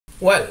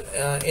Well,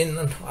 in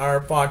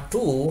our part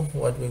two,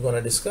 what we're going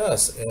to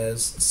discuss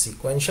is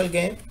sequential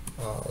game,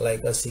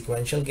 like a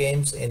sequential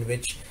games in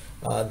which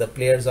the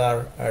players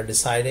are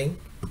deciding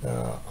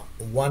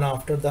one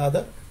after the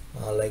other,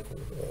 like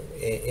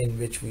in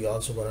which we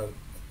also going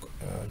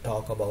to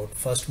talk about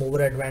first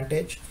mover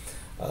advantage.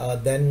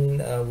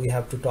 Then we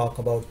have to talk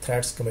about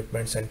threats,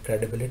 commitments, and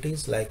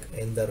credibilities. Like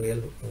in the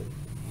real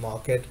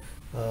market,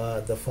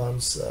 the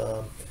firms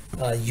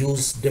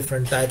use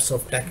different types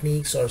of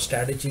techniques or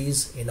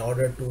strategies in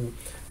order to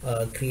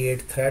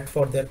create threat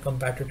for their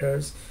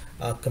competitors,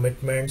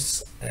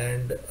 commitments,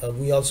 and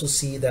we also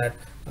see that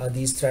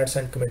these threats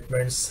and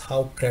commitments,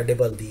 how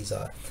credible these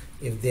are.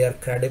 If they are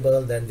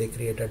credible, then they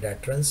create a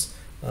deterrence.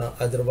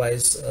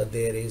 Otherwise,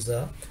 there is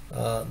a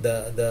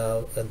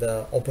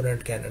the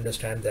opponent can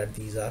understand that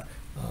these are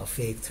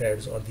fake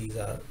threats or these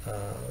are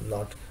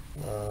not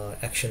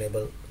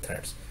actionable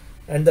threats.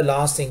 And the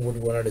last thing we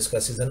want to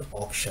discuss is an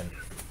auction.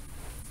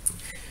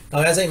 Now,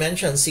 as I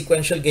mentioned,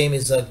 sequential game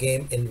is a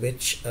game in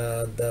which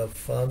the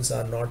firms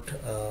are not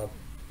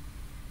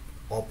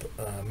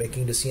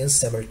making decisions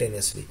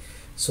simultaneously.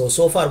 So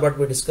far what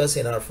we discussed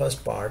in our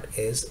first part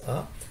is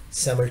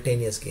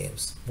simultaneous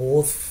games.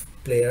 Both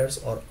players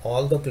or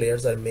all the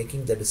players are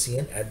making the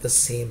decision at the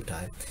same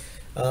time.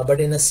 But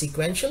in a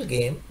sequential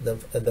game,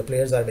 the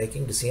players are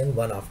making decision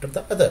one after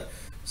the other.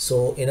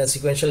 So in a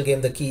sequential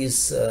game, the key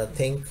is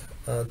think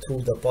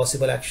through the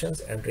possible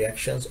actions and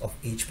reactions of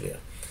each player.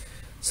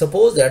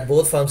 Suppose that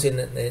both firms in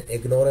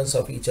ignorance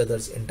of each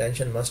other's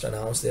intention must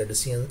announce their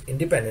decision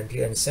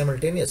independently and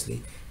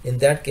simultaneously. In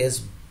that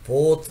case,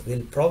 both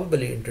will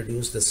probably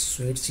introduce the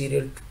sweet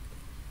cereal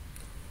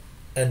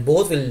and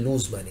both will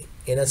lose money.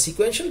 In a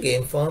sequential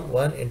game, firm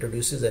 1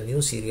 introduces a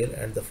new cereal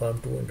and the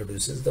firm 2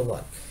 introduces the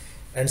one.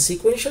 And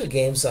sequential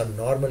games are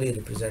normally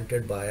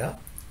represented by a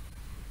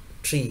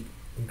tree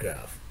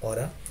graph or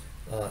a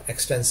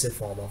extensive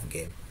form of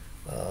game,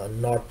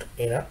 not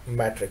in a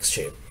matrix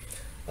shape.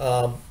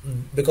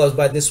 Because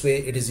by this way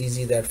it is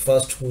easy that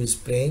first who is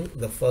playing,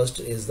 the first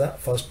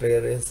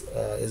player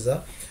is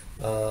a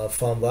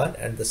firm 1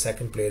 and the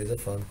second player is a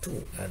firm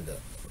 2. And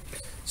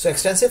so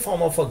extensive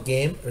form of a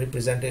game,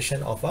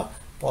 representation of a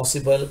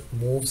possible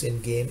moves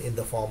in game in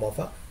the form of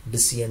a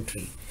decision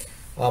tree.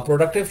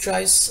 Productive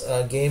choice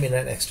game in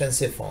an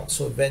extensive form.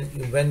 So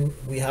when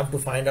we have to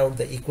find out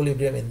the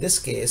equilibrium in this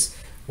case,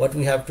 what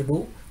we have to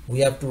do, we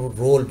have to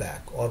roll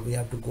back or we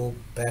have to go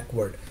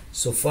backward.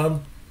 So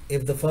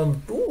if the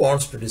firm 2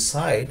 wants to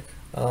decide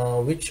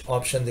which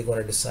option they're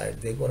going to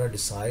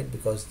decide,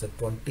 because the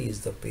 20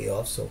 is the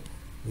payoff, so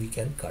we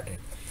can cut it.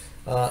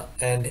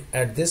 And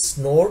at this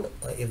node,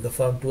 if the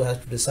firm 2 has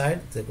to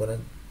decide, they're going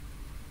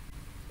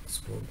to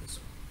scroll this.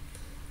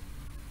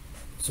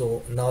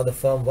 So now the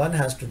firm 1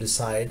 has to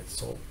decide.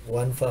 So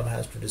one firm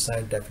has to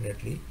decide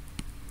definitely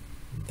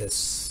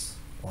this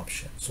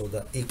option. So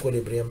the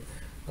equilibrium,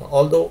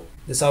 although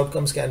these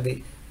outcomes can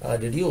be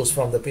deduced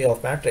from the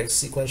payoff matrix,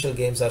 sequential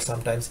games are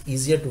sometimes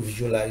easier to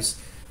visualize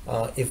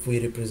if we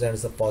represent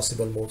the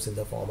possible moves in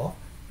the form of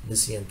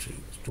decision tree.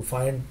 To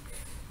find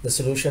the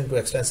solution to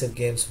extensive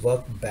games,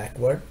 work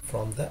backward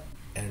from the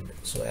end.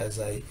 So as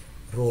I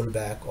roll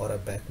back or a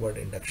backward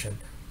induction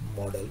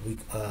model,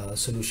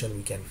 solution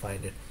we can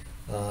find it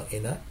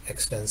in a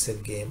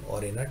extensive game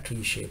or in a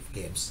tree shaped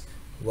games,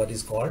 what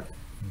is called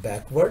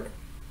backward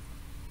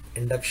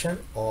induction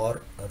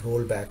or a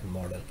rollback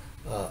model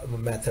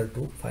method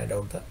to find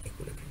out the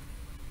equilibrium.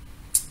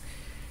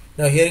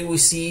 Now here we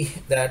see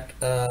that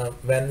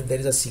when there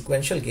is a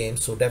sequential game,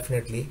 so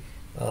definitely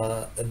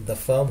the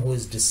firm who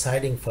is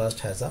deciding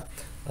first has a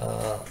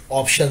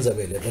options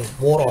available,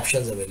 more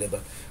options available,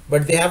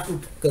 but they have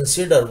to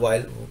consider,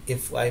 while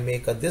if I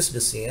make this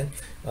decision,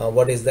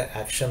 what is the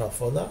action of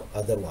the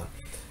other one.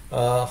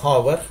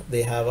 However,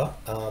 they have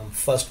a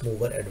first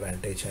mover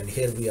advantage, and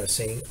here we are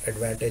saying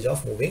advantage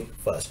of moving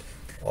first,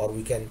 or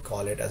we can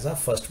call it as a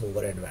first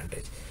mover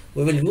advantage.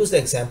 We will use the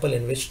example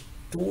in which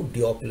two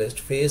duopolists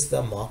face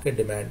the market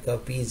demand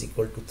curve P is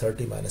equal to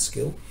 30 minus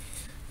Q.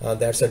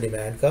 That's a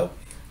demand curve.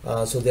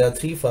 So there are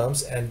three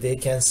firms and they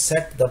can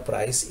set the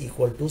price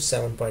equal to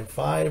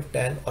 7.5,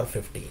 10 or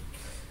 15.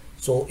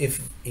 So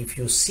if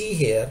you see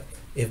here,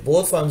 if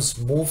both firms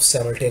move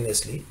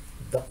simultaneously,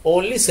 the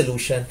only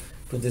solution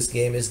to this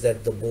game is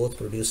that the both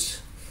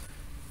produce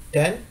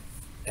 10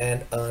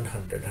 and earn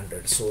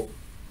 100. So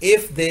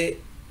if they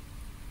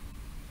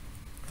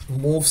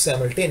move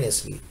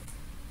simultaneously,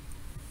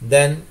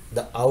 then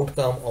the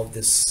outcome of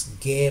this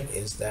game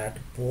is that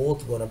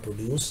both gonna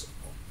produce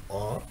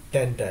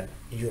 10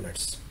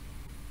 units.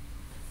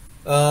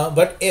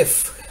 But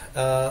if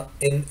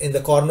in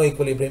the Carnot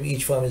equilibrium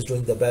each firm is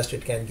doing the best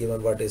it can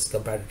given what its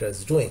competitor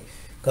is doing,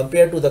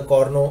 compared to the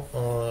Carnot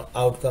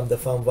outcome, the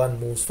firm 1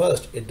 moves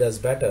first, it does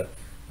better,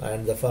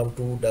 and the firm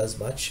 2 does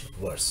much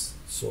worse.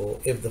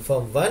 So if the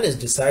firm 1 is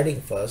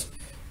deciding first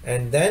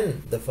and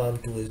then the firm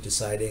 2 is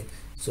deciding,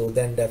 so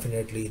then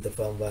definitely the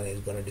firm 1 is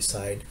going to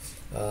decide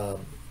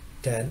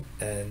 10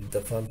 and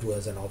the firm 2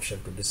 has an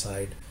option to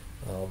decide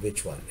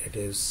which one. It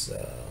is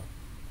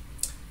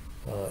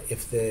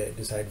if they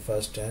decide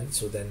first 10,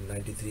 so then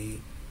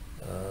 93,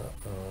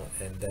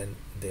 and then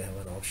they have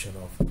an option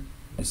of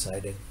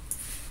deciding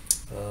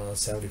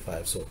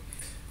 75. So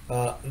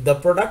the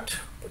product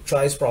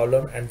choice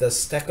problem and the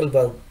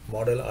Stackelberg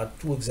model are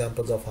two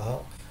examples of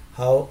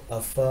how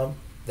a firm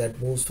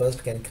that moves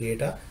first can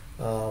create a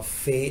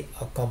fait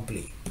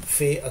accompli.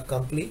 Fait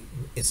accompli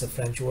is a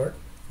French word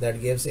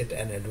that gives it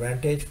an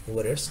advantage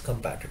over its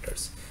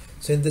competitors.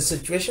 So in this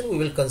situation, we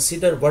will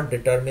consider what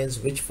determines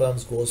which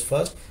firms goes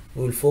first.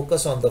 We will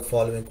focus on the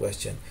following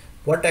question: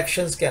 what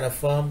actions can a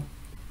firm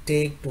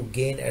take to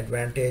gain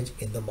advantage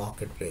in the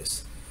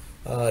marketplace?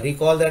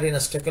 Recall that in a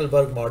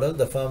Stackelberg model,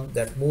 the firm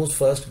that moves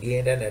first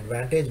gained an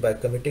advantage by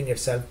committing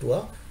itself to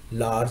a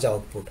large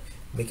output.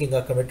 Making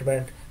a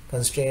commitment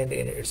constrained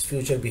in its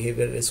future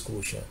behavior is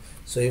crucial.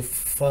 So if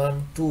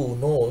firm 2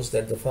 knows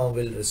that the firm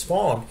will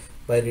respond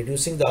by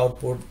reducing the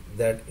output,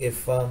 that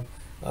if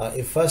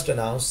first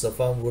announced, the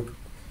firm would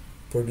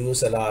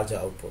produce a large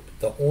output.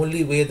 The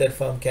only way that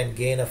firm can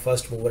gain a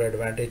first mover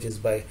advantage is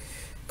by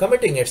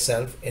committing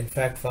itself. In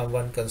fact, firm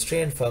 1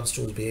 constrained firms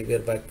 2's behavior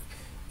by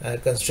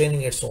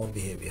constraining its own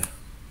behavior.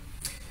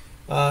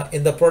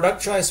 In the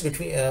product choice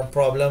between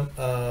problem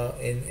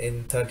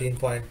in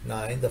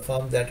 13.9, the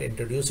firm that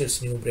introduced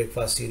its new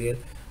breakfast cereal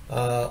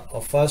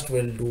first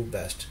will do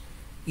best.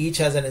 Each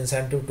has an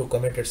incentive to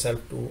commit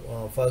itself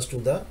to first to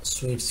the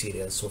sweet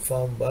cereal. So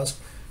firm must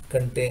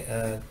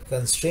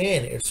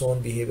constrain its own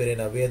behavior in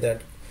a way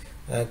that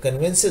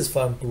convinces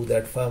firm 2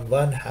 that firm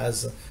 1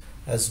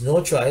 has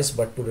no choice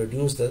but to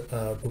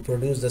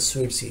produce the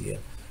sweet cereal,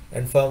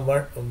 and firm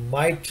 1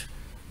 might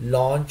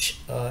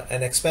launch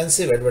an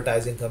expensive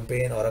advertising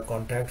campaign or a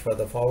contract for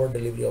the forward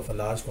delivery of a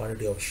large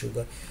quantity of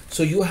sugar.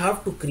 So you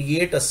have to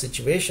create a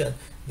situation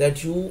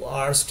that you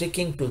are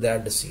sticking to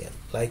that decision.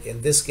 Like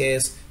in this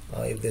case,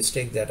 if they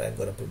stick that I'm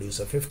going to produce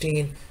a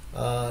 15,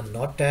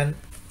 not 10,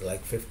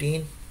 like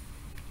 15,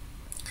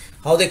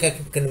 how they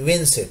can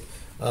convince it.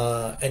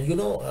 And you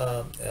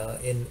know,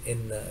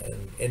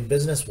 in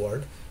business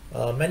world,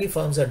 many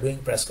firms are doing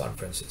press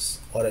conferences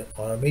or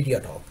a media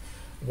talk.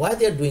 Why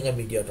they are doing a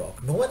media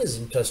talk? No one is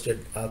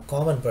interested. A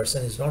common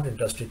person is not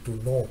interested to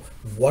know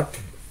what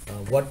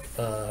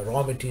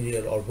raw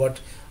material or what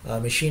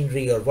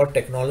machinery or what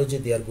technology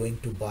they are going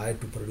to buy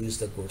to produce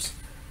the goods.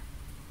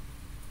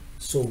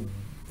 So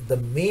the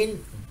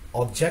main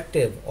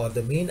objective or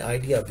the main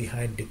idea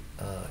behind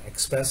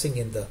expressing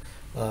in the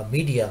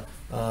media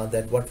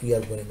that what we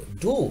are going to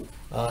do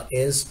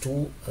is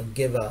to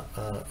give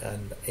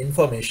an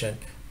information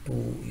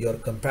to your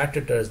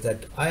competitors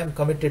that I am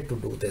committed to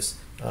do this.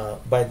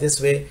 By this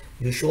way,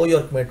 you show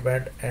your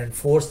commitment and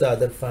force the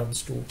other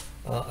firms to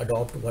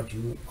adopt what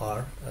you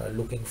are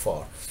looking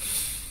for.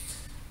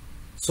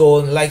 So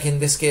like in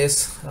this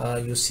case,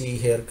 you see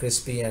here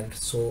crispy, and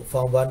so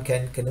firm 1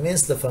 can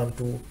convince the firm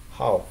 2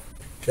 how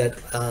that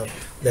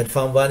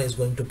firm 1 is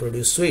going to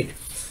produce sweet.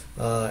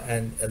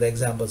 And the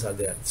examples are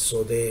there.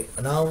 So they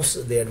announce,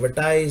 they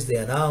advertise, they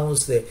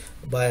announce, they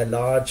buy a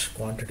large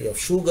quantity of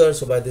sugar.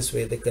 So by this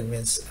way, they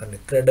convince a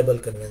credible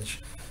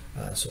convention.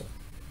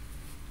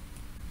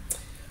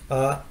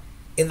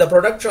 In the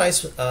product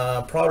choice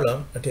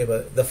problem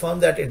table, the firm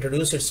that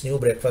introduced its new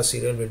breakfast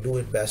cereal will do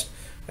it best,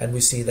 and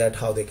we see that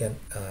how they can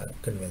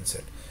convince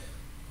it.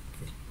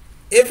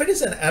 If it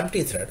is an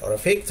empty threat or a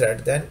fake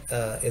threat, then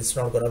it's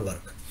not going to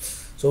work.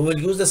 So we'll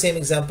use the same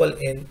example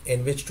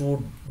in which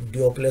two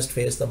duopolists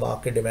face the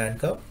market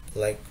demand curve,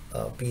 like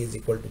P is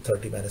equal to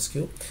 30 minus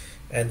Q.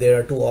 And there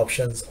are two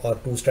options or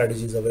two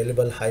strategies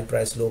available: high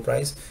price, low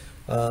price.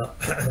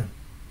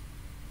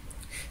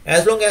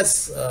 As long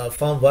as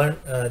firm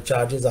 1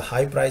 charges a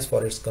high price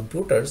for its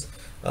computers,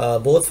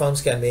 both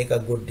firms can make a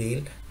good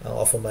deal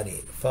of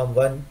money. Firm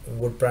 1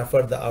 would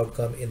prefer the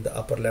outcome in the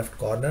upper left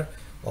corner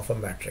of a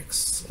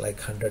matrix, like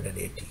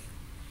 180.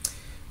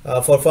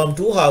 For firm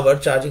 2, however,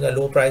 charging a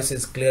low price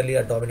is clearly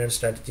a dominant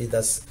strategy.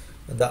 Thus,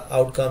 the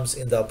outcomes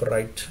in the upper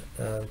right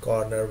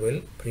corner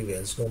will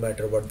prevail, no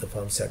matter what the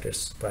firm set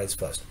its price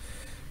first.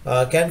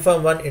 Can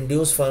firm 1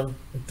 induce firm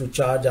to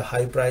charge a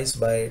high price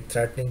by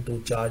threatening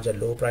to charge a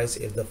low price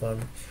if the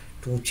firm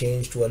 2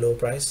 change to a low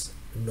price?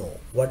 No.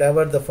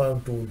 Whatever the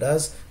firm 2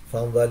 does,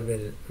 firm 1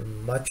 will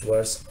much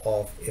worse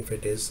off if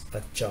it is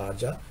a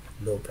charge a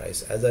low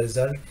price. As a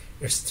result,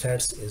 its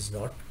threats is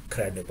not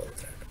credible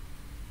threat.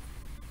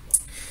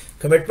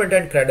 Commitment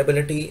and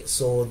credibility.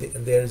 So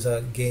there is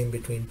a game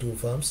between two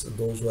firms,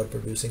 those who are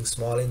producing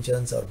small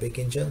engines or big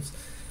engines.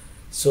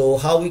 So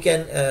how we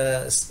can,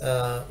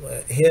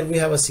 here we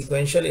have a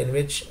sequential in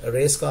which a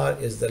race car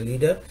is the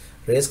leader.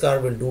 Race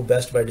car will do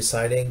best by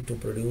deciding to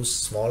produce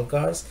small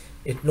cars.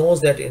 It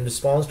knows that in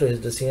response to his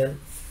decision,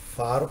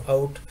 far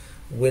out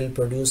will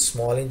produce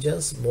small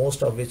engines,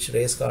 most of which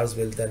race cars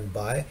will then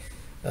buy.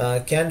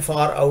 Can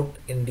far out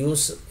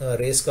induce a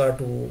race car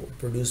to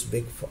produce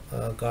big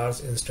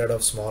cars instead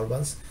of small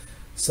ones?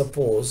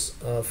 Suppose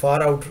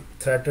far out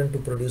threaten to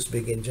produce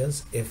big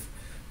engines. If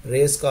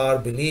race car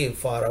believe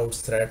far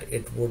out's threat,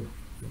 it would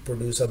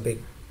produce a big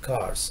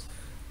cars.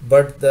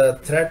 but the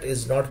threat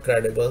is not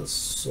credible.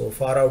 So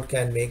far out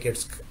can make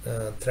its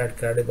threat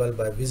credible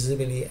by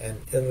visibly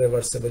and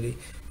irreversibly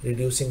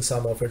reducing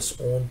some of its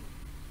own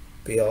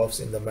payoffs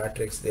in the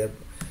matrix.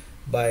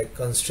 Thereby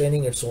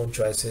constraining its own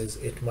choices,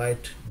 it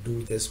might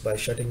do this by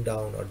shutting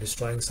down or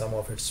destroying some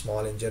of its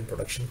small engine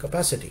production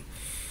capacity.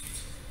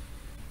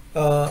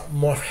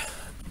 More.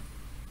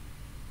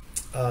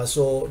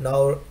 So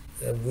now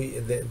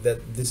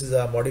this is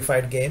a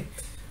modified game.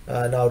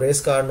 Now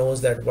race car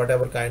knows that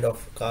whatever kind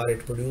of car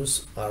it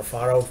produces, or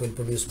far out will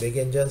produce big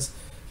engines.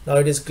 Now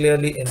it is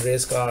clearly in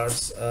race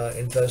cars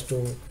interest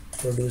to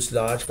produce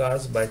large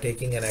cars. By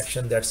taking an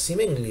action that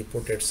seemingly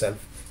put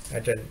itself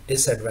at a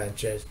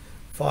disadvantage,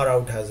 far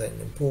out has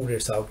improved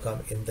its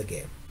outcome in the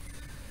game.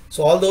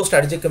 So although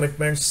strategic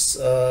commitments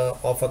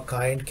of a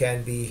kind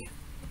can be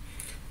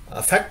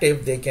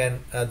effective,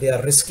 they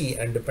are risky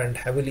and depend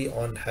heavily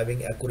on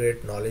having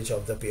accurate knowledge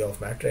of the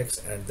payoff matrix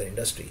and the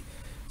industry.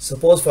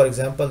 Suppose, for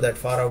example, that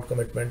far out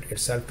commitment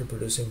itself to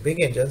producing big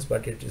engines,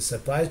 but it is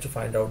surprised to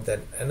find out that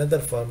another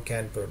firm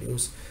can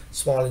produce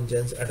small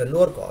engines at a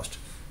lower cost.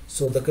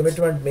 So the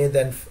commitment may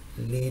then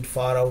lead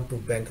far out to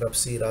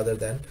bankruptcy rather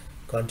than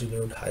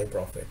continued high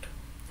profit.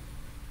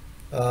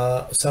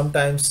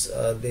 Sometimes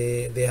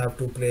they have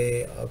to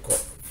play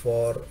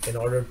for in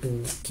order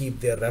to keep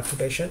their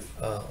reputation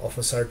of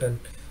a certain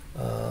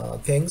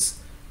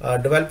things.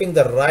 Developing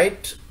the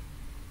right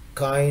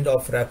kind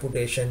of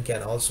reputation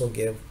can also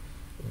give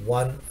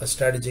one a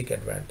strategic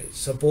advantage.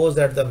 Suppose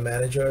that the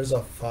managers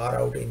of far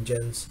out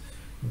engines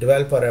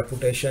develop a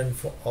reputation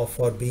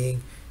for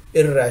being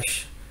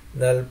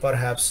irrational,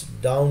 perhaps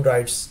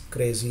downright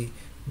crazy,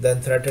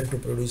 then threaten to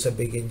produce a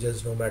big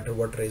engines no matter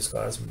what race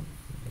cars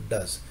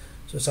does.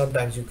 So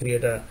sometimes you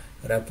create a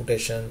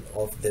reputation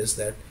of this,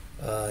 that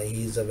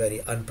he is a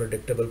very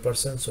unpredictable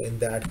person. So in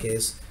that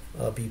case,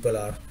 people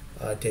are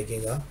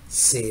taking a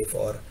safe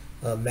or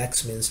a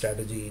max min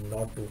strategy,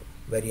 not to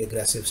very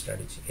aggressive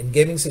strategy. In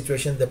gaming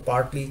situation, the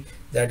party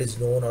that is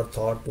known or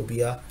thought to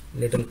be a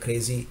little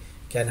crazy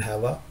can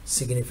have a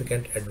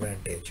significant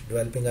advantage.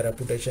 Developing a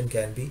reputation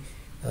can be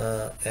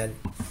an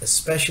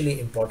especially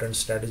important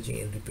strategy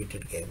in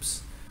repeated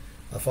games.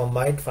 A firm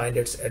might find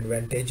it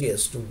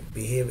advantageous to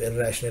behave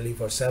irrationally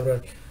for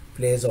several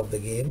plays of the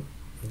game.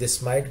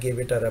 This might give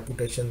it a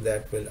reputation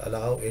that will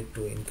allow it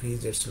to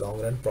increase its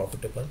long-run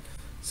profitable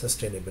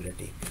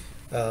sustainability.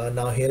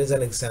 Now here is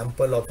an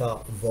example of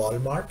a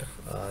Walmart.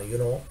 You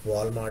know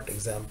Walmart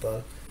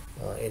example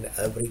in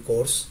every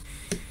course.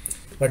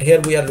 But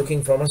here we are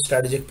looking from a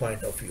strategic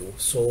point of view.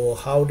 So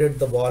how did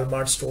the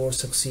Walmart store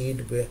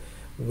succeed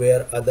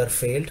where other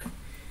failed?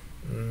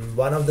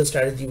 One of the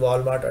strategy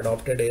Walmart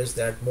adopted is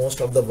that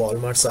most of the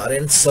Walmarts are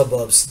in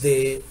suburbs.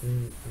 They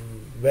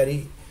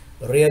very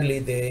rarely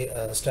they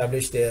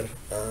establish their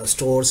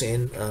stores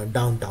in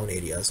downtown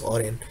areas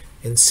or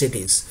in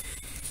cities.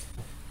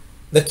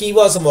 The key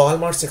was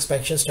Walmart's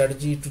expansion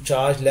strategy to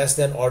charge less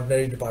than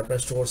ordinary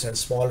department stores and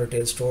small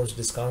retail stores.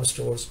 Discount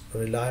stores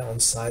rely on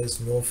size,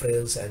 no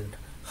frills, and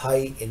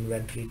high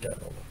inventory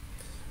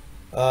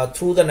turnover.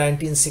 Through the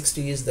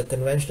 1960s, the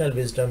conventional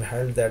wisdom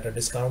held that a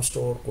discount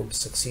store could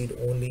succeed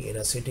only in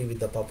a city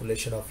with a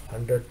population of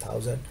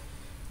 100,000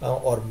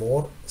 or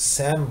more.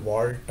 Sam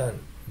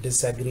Walton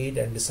disagreed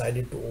and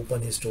decided to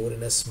open his store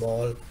in a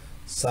small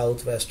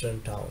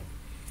southwestern town.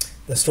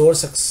 The store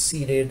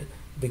succeeded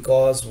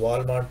because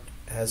Walmart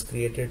has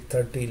created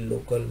 30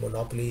 local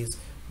monopolies.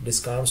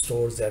 Discount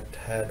stores that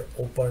had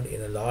opened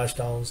in large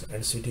towns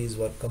and cities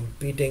were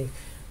competing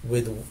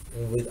with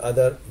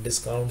other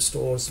discount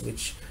stores,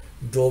 which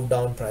drove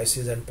down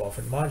prices and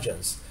profit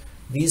margins.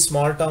 These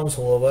small towns,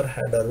 however,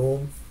 had a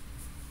room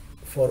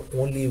for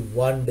only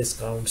one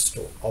discount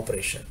store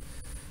operation.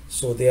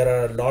 So there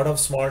are a lot of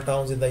small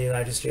towns in the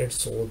United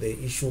States, so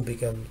the issue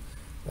became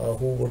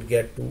who would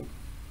get to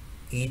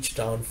each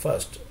town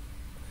first.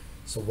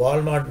 So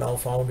Walmart now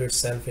found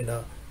itself in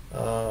a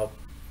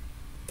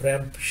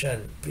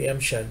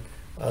preemption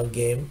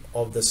game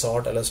of the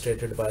sort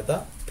illustrated by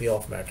the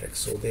payoff matrix.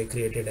 So they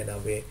created in a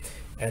way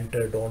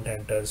enter, don't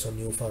enter, so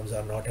new firms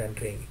are not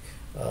entering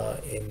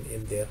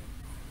in there.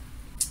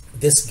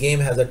 This game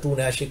has a two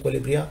Nash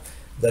equilibria,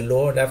 the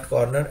lower left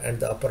corner and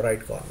the upper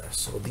right corner.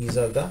 So these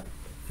are the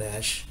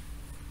Nash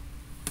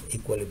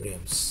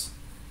equilibriums.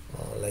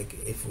 Like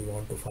if we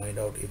want to find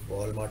out if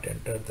Walmart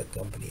entered, the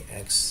company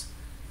X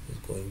is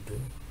going to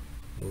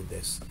do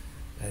this,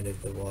 and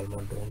if the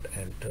Walmart don't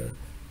enter,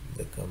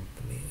 the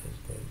company is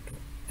going to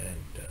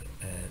enter,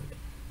 and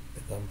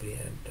the company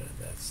enter,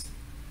 that's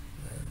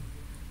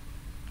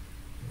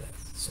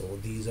so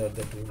these are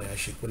the two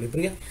Nash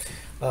equilibria.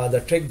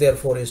 The trick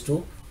therefore is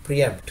to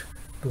preempt,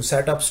 to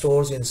set up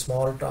stores in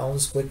small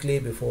towns quickly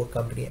before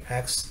company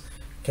X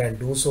can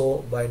do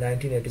so. By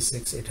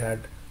 1986 it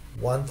had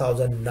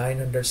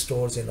 1,900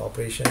 stores in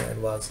operation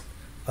and was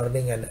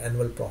earning an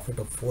annual profit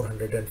of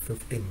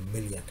 450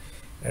 million.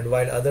 And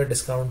while other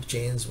discount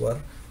chains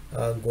were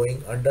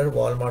going under,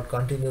 Walmart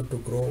continued to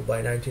grow.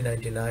 By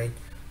 1999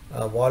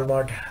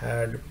 Walmart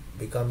had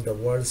become the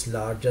world's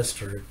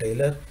largest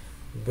retailer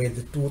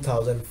with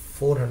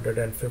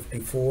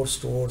 2,454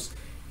 stores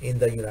in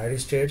the United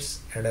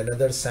States and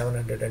another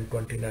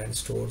 729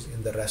 stores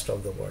in the rest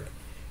of the world,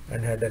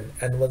 and had an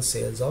annual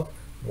sales of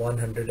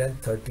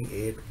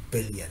 138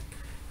 billion.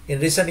 In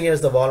recent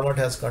years, the Walmart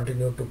has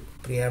continued to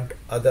preempt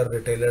other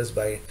retailers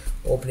by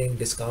opening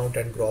discount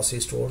and grocery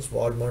stores,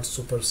 Walmart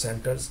super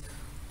centers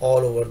all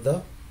over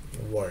the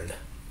world.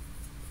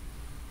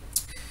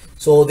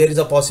 So there is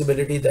a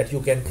possibility that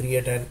you can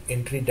create an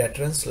entry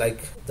deterrence,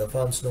 like the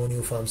firms, no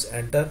new firms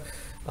enter,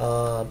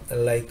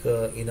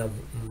 in a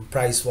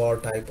price war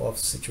type of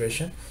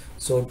situation.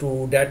 So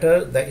to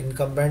deter, the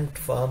incumbent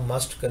firm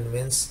must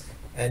convince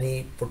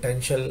any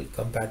potential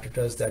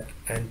competitors that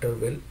enter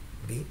will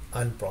be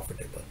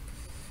unprofitable.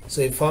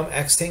 So if firm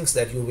X thinks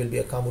that you will be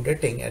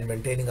accommodating and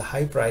maintaining a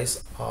high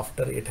price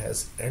after it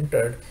has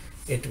entered,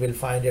 it will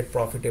find it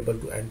profitable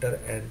to enter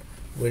and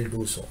will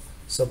do so.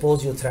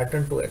 Suppose you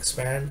threaten to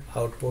expand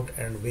output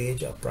and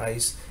wage a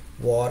price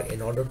war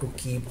in order to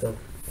keep the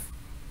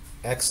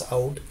X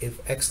out. If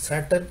X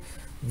threaten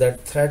the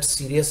threat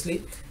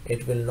seriously,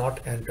 it will not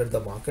enter the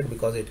market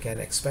because it can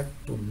expect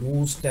to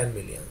lose 10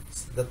 million.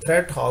 The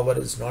threat, however,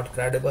 is not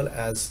credible,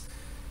 as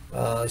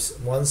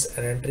once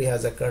an entry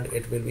has occurred,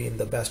 it will be in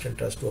the best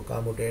interest to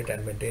accommodate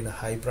and maintain a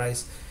high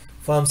price.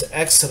 Firm's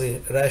X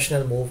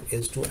rational move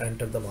is to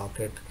enter the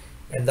market,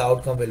 and the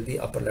outcome will be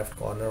upper left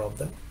corner of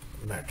the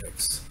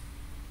matrix.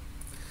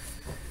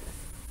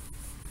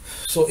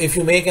 So if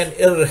you make an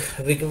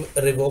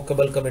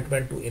irrevocable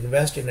commitment to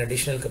invest in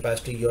additional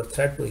capacity, your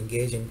threat to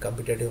engage in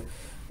competitive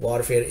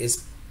warfare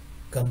is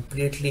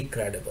completely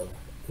credible.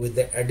 With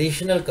the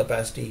additional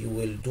capacity, you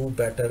will do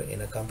better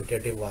in a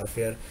competitive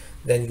warfare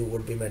than you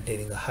would be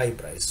maintaining a high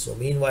price. So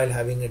meanwhile,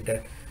 having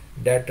a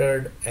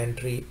deterred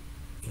entry,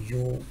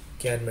 you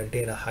can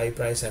maintain a high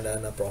price and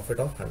earn a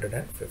profit of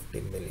 150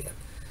 million.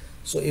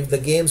 So if the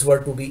games were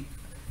to be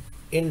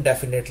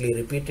indefinitely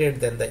repeated,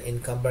 then the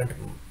incumbent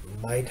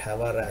might have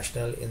a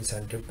rational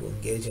incentive to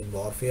engage in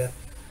warfare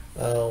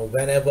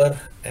whenever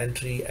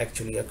entry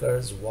actually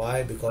occurs.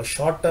 Why? Because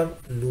short-term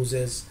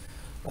losses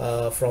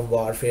from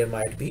warfare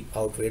might be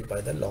outweighed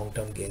by the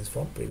long-term gains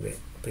from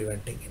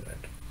preventing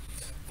event.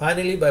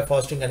 Finally, by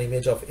fostering an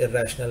image of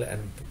irrational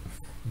and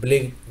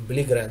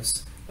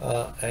belligerence,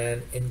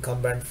 an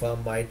incumbent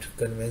firm might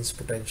convince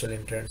potential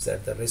entrants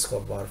that the risk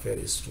of warfare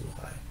is too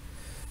high.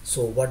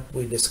 So what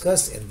we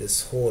discuss in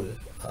this whole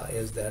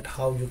is that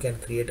how you can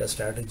create a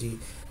strategy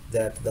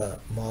that the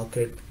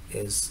market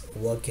is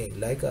working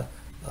like a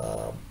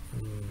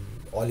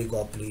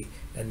oligopoly,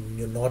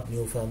 and not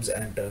new firms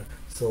enter.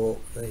 So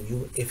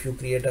if you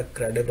create a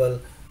credible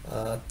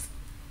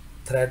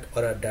threat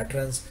or a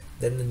deterrence,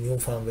 then the new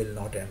firm will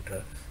not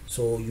enter.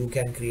 So you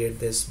can create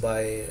this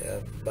by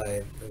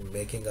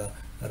making a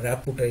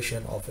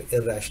reputation of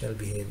irrational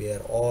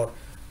behavior or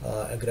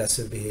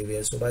aggressive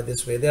behavior. So by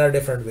this way, there are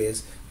different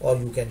ways, or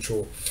you can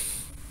show.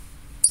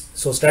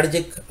 So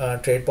strategic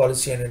trade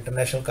policy and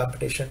international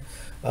competition.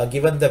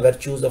 Given the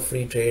virtues of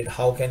free trade,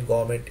 how can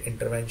government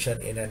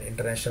intervention in an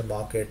international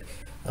market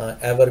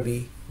ever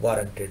be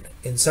warranted?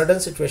 In certain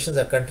situations,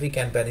 a country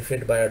can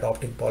benefit by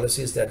adopting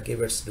policies that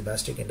give its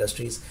domestic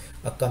industries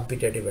a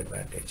competitive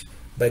advantage.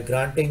 By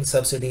granting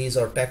subsidies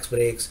or tax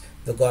breaks,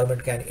 the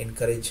government can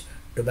encourage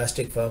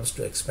domestic firms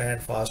to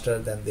expand faster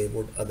than they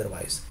would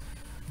otherwise.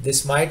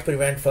 This might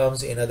prevent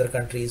firms in other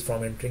countries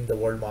from entering the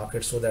world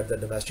market, so that the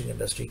domestic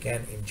industry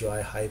can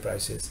enjoy high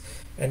prices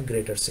and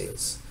greater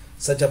sales.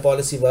 Such a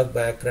policy worked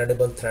by a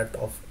credible threat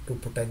to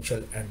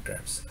potential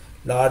entrants.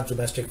 Large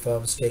domestic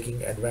firms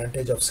taking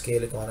advantage of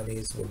scale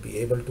economies would be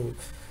able to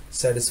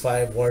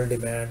satisfy world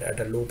demand at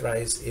a low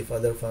price. If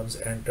other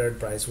firms entered,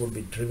 price would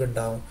be driven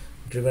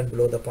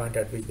below the point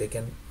at which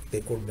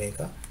they could make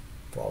a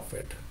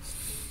profit.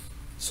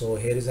 So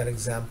here is an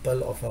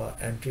example of an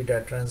entry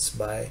deterrence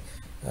by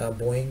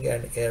Boeing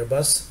and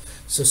Airbus.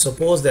 So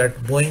suppose that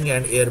Boeing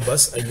and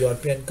Airbus, a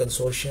European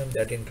consortium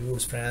that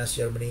includes France,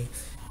 Germany,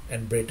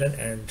 and Britain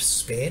and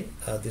Spain.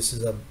 This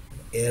is a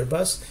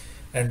Airbus,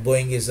 and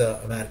Boeing is an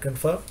American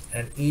firm,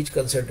 and each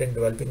considering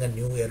developing a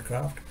new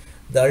aircraft.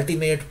 The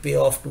ultimate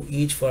payoff to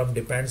each firm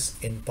depends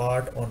in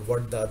part on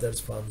what the other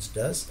firms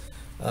does.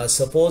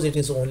 Suppose it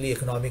is only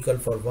economical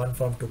for one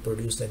firm to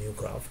produce the new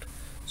craft.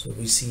 So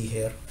we see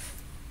here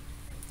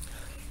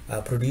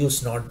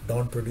produce, not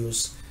don't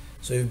produce.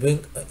 So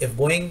if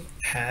Boeing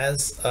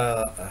has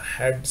a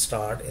head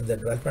start in the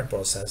development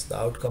process, the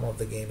outcome of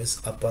the game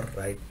is upper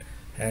right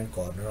hand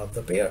corner of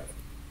the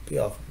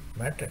payoff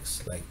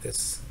matrix, like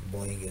this.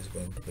 Boeing is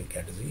going to be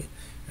category,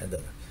 and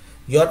the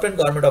European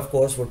government, of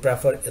course, would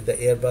prefer the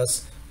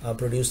Airbus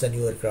produce the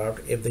new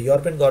aircraft. If the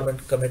European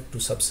government commit to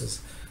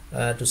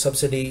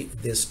subsidy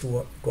this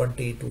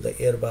 20 to the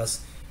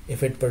Airbus,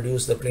 if it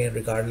produce the plane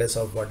regardless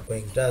of what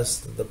Boeing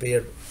does, the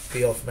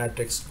payoff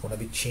matrix is going to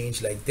be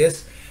changed like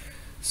this.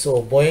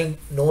 So Boeing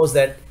knows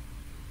that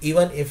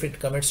even if it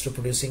commits to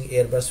producing,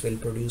 Airbus will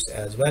produce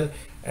as well,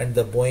 and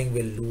the Boeing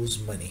will lose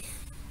money.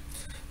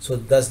 So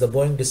thus the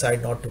Boeing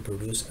decide not to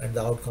produce, and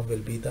the outcome will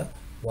be the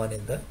one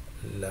in the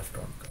left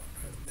hand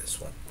corner, this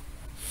one.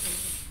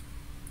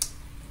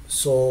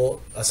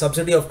 So a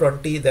subsidy of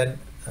 20 then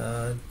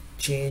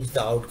changed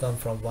the outcome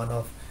from one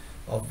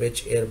of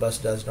which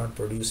Airbus does not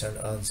produce and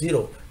earn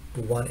 0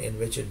 to one in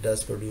which it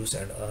does produce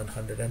and earn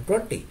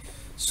 120.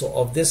 So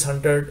of this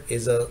 100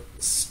 is a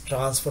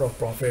transfer of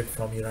profit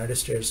from United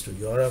States to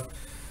Europe.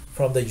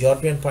 From the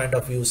European point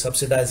of view,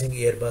 subsidizing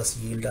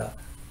Airbus yield a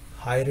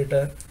high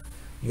return.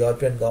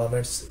 European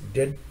governments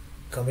did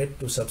commit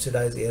to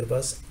subsidize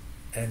Airbus,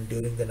 and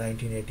during the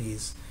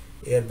 1980s,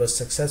 Airbus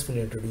successfully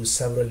introduced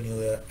several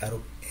new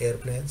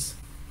airplanes.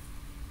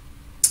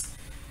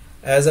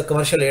 As the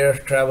commercial air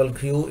travel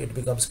grew, it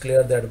becomes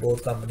clear that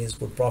both companies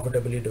could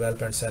profitably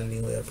develop and sell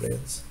new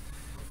airplanes.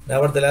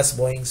 Nevertheless,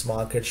 Boeing's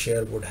market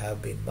share would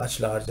have been much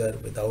larger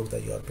without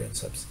the European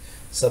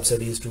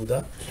subsidies to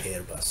the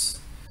Airbus.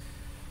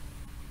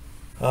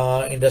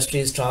 Industry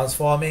is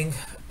transforming.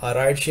 A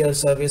rideshare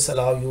service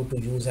allows you to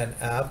use an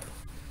app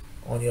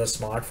on your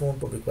smartphone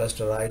to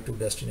request a ride to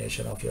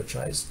destination of your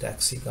choice.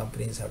 Taxi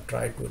companies have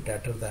tried to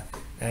deter the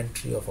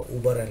entry of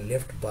Uber and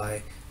Lyft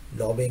by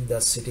lobbying the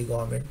city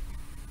government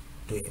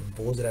to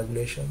impose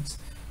regulations,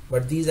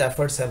 but these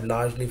efforts have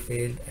largely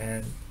failed,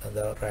 and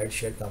the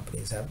rideshare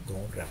companies have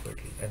grown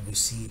rapidly, and we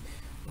see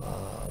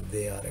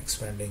they are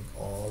expanding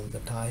all the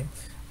time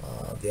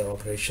their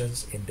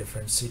operations in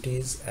different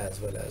cities,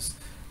 as well as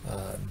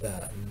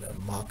the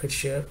market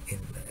share in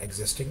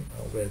existing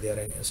where they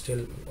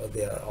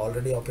are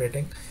already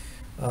operating.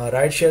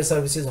 Rideshare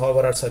services,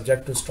 however, are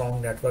subject to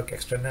strong network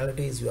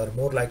externalities. You are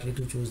more likely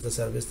to choose the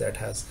service that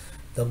has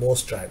the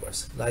most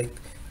drivers.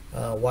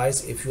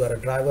 Likewise, if you are a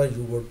driver,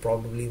 you would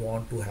probably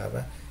want to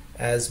have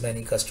as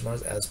many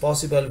customers as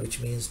possible, which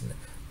means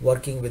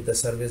working with the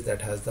service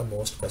that has the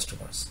most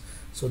customers.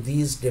 So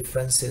these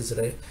differences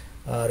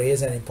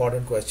raise an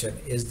important question: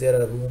 is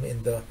there a room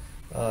in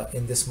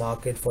this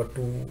market for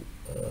two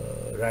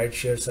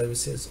rideshare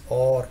services,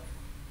 or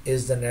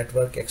is the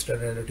network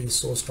externality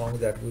so strong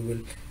that we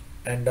will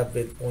end up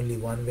with only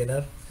one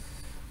winner?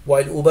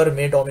 While Uber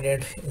may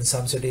dominate in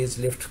some cities,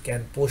 Lyft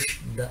can push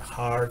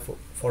hard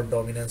for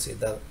dominance in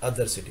the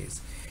other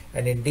cities.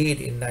 And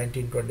indeed, in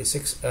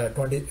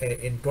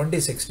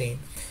 2016,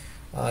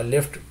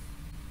 Lyft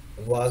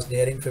was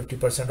nearing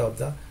 50% of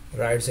the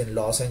rides in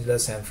Los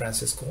Angeles, San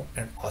Francisco,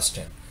 and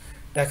Austin,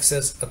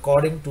 Texas.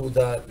 According to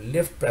the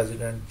Lyft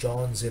president,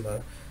 John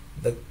Zimmer,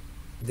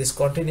 this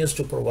continues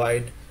to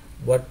provide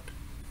what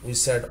we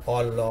said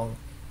all along,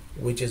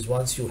 which is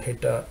once you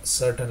hit a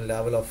certain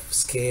level of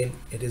scale,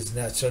 it is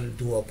natural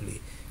duopoly.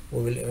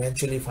 We will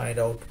eventually find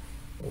out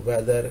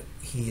whether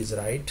he is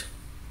right.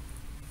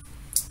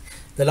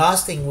 The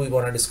last thing we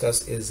want to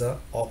discuss is an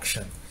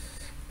auction.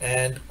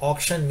 And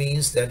auction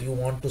means that you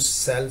want to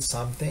sell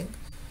something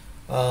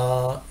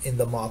in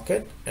the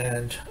market,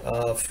 and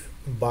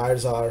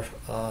buyers are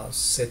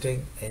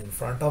sitting in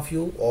front of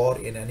you or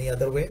in any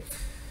other way.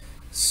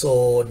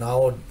 So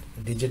now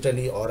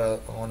digitally or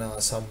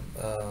on some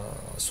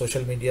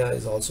social media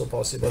is also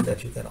possible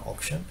that you can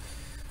auction.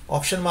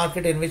 Auction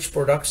market in which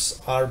products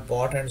are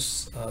bought and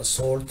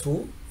sold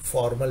through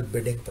formal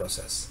bidding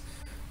process.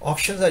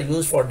 Auctions are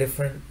used for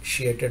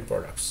differentiated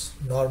products.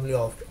 Normally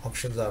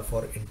auctions are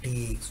for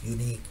antiques,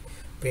 unique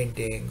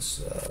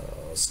paintings,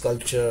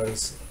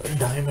 sculptures,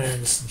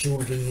 diamonds,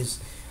 jewelries.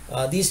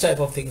 These type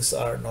of things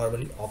are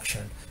normally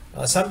auctioned.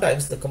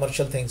 Sometimes the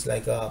commercial things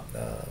like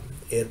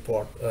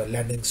airport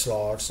landing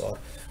slots or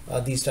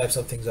these types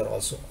of things are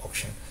also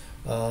auctioned.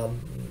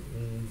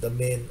 The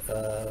main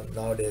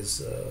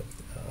nowadays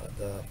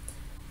the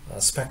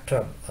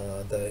spectrum,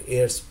 the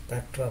air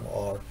spectrum,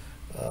 or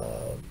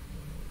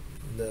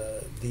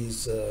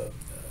these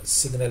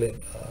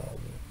signaling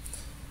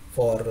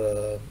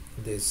for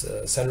these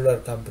cellular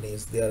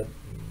companies, they are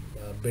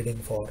bidding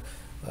for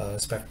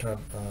spectrum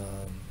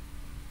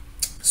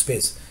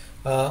space.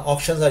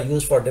 Auctions are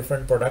used for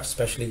different products,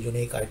 especially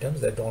unique items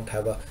that don't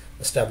have a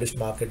established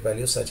market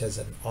value, such as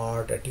an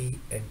art,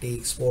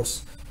 antique,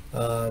 sports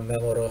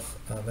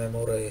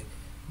memorabilia,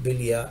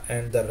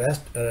 and the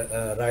rest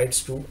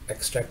rights to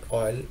extract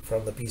oil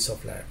from the piece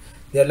of land.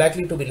 They are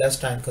likely to be less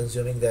time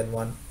consuming than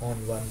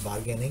one-on-one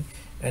bargaining,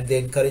 and they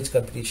encourage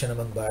competition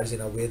among buyers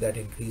in a way that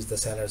increase the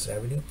seller's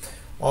revenue.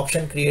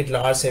 Auction create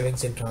large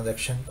savings in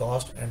transaction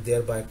cost and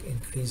thereby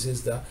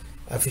increases the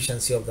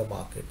efficiency of the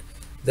market.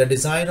 The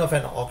design of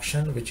an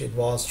auction, which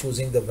involves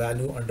choosing the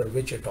value under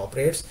which it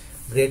operates,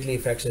 greatly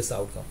affects its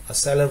outcome. A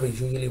seller will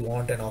usually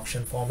want an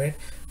auction format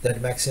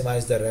that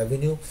maximizes the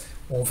revenue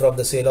from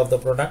the sale of the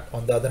product.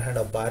 On the other hand,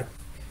 a buyer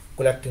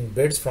collecting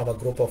bids from a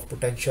group of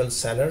potential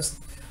sellers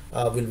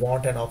will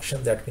want an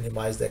auction that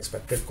minimizes the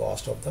expected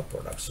cost of the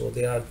product. So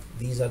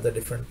these are the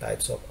different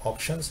types of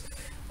auctions.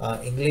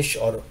 English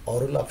or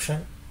oral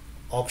auction,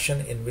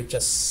 auction in which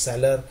a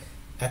seller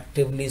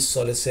actively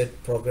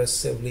solicit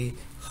progressively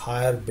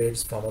higher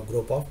bids from a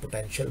group of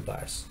potential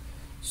buyers.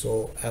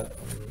 So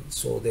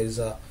there is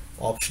a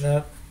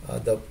auctioneer,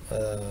 the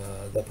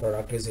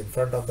product is in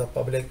front of the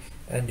public,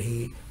 and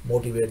he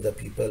motivate the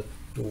people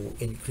to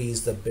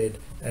increase the bid,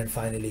 and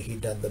finally he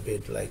done the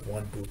bid like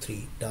 1, 2,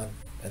 3 done,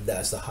 and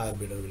that's the higher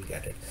bidder will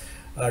get it.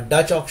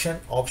 Dutch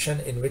auction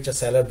in which a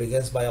seller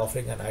begins by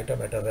offering an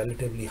item at a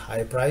relatively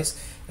high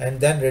price and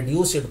then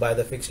reduce it by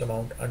the fixed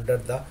amount under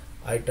the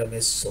item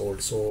is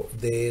sold. So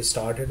they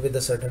started with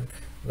a certain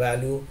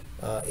value.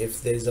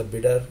 If there is a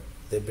bidder,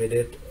 they bid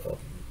it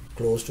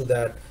close to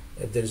that.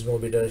 If there is no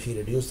bidder, he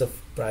reduced the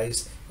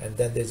price, and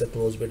then there is a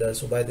close bidder.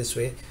 So by this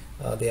way,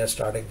 they are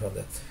starting from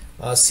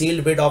there.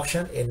 Sealed bid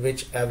auction in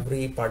which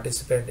every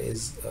participant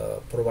is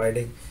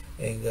providing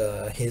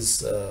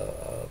his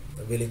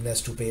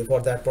willingness to pay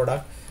for that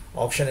product.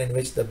 Auction in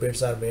which the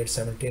bids are made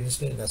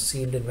simultaneously in a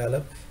sealed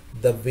envelope,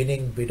 the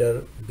winning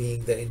bidder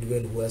being the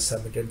individual who has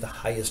submitted the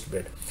highest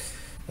bid.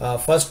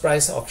 First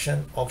price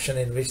auction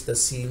in which the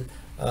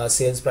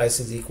sales price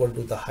is equal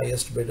to the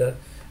highest bidder.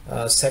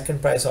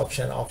 Second price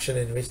auction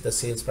in which the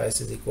sales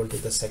price is equal to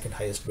the second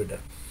highest bidder.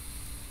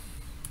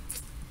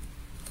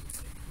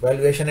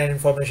 Valuation and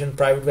information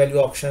private value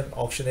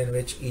auction in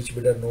which each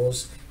bidder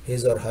knows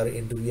his or her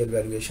individual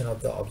valuation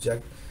of the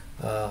object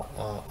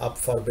up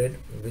for bid,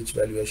 which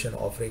valuation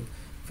offering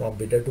from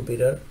bidder to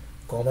bidder.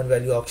 Common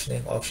value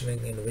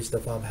auctioning in which the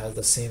firm has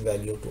the same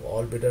value to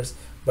all bidders,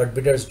 but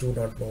bidders do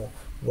not know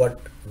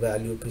what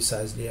value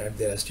precisely and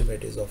their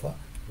estimate is of a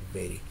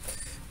vary.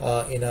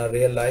 In a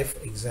real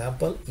life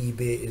example,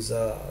 eBay is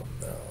a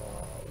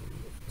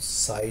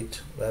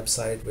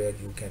website where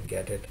you can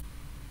get it.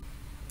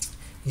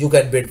 You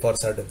can bid for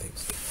certain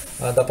things.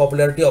 The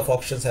popularity of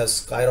auctions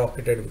has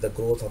skyrocketed with the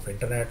growth of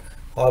internet.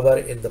 However,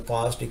 in the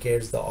past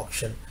decades, the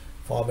auction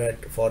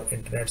format for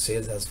internet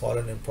sales has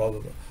fallen in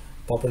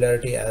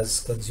popularity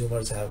as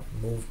consumers have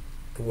moved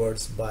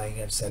towards buying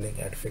and selling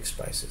at fixed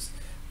prices.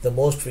 The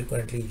most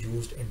frequently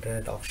used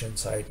internet auction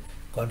site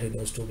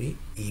continues to be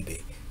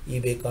eBay.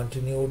 eBay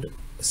continued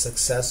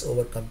success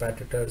over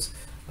competitors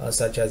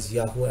such as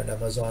Yahoo and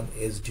Amazon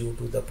is due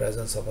to the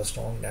presence of a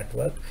strong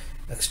network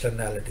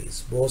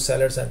externalities. Both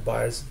sellers and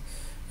buyers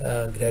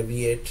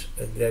gravitate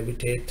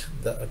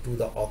to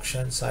the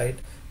auction site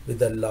with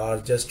the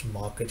largest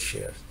market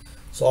share.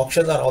 So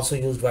auctions are also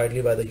used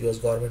widely by the US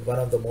government. One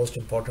of the most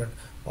important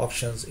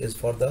auctions is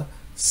for the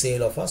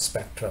sale of a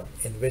spectrum,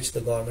 in which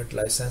the government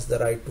licensed the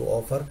right to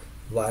offer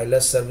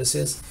wireless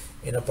services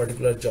in a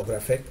particular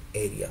geographic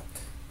area.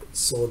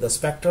 So the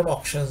spectrum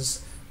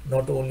auctions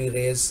not only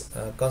raise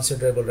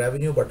considerable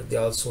revenue, but they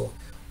also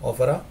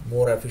offer a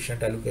more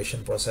efficient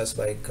allocation process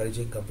by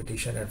encouraging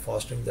competition and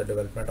fostering the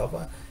development of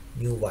a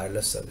new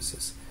wireless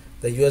services.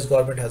 The US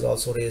government has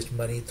also raised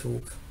money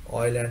through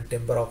oil and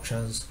timber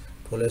auctions.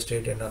 To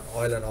illustrate, in an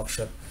oil and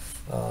auction,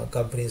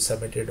 companies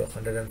submitted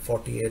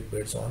 148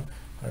 bids on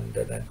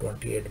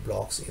 128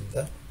 blocks in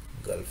the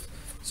Gulf.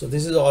 So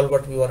this is all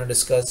what we want to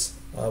discuss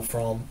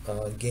from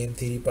game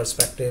theory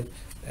perspective,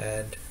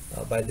 and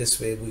by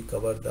this way we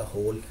cover the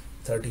whole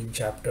 13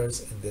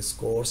 chapters in this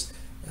course,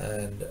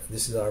 and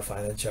this is our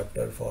final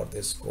chapter for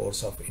this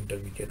course of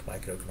intermediate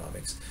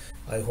microeconomics.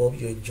 I hope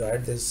you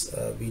enjoyed this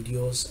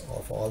videos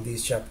of all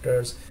these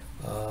chapters.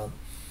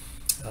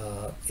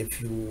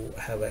 If you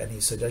have any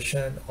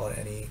suggestion or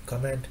any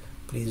comment,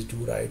 please do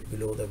write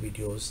below the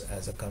videos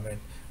as a comment.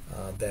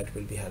 That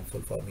will be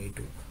helpful for me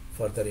to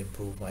further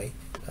improve my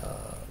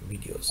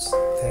videos.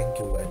 Thank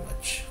you very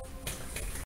much.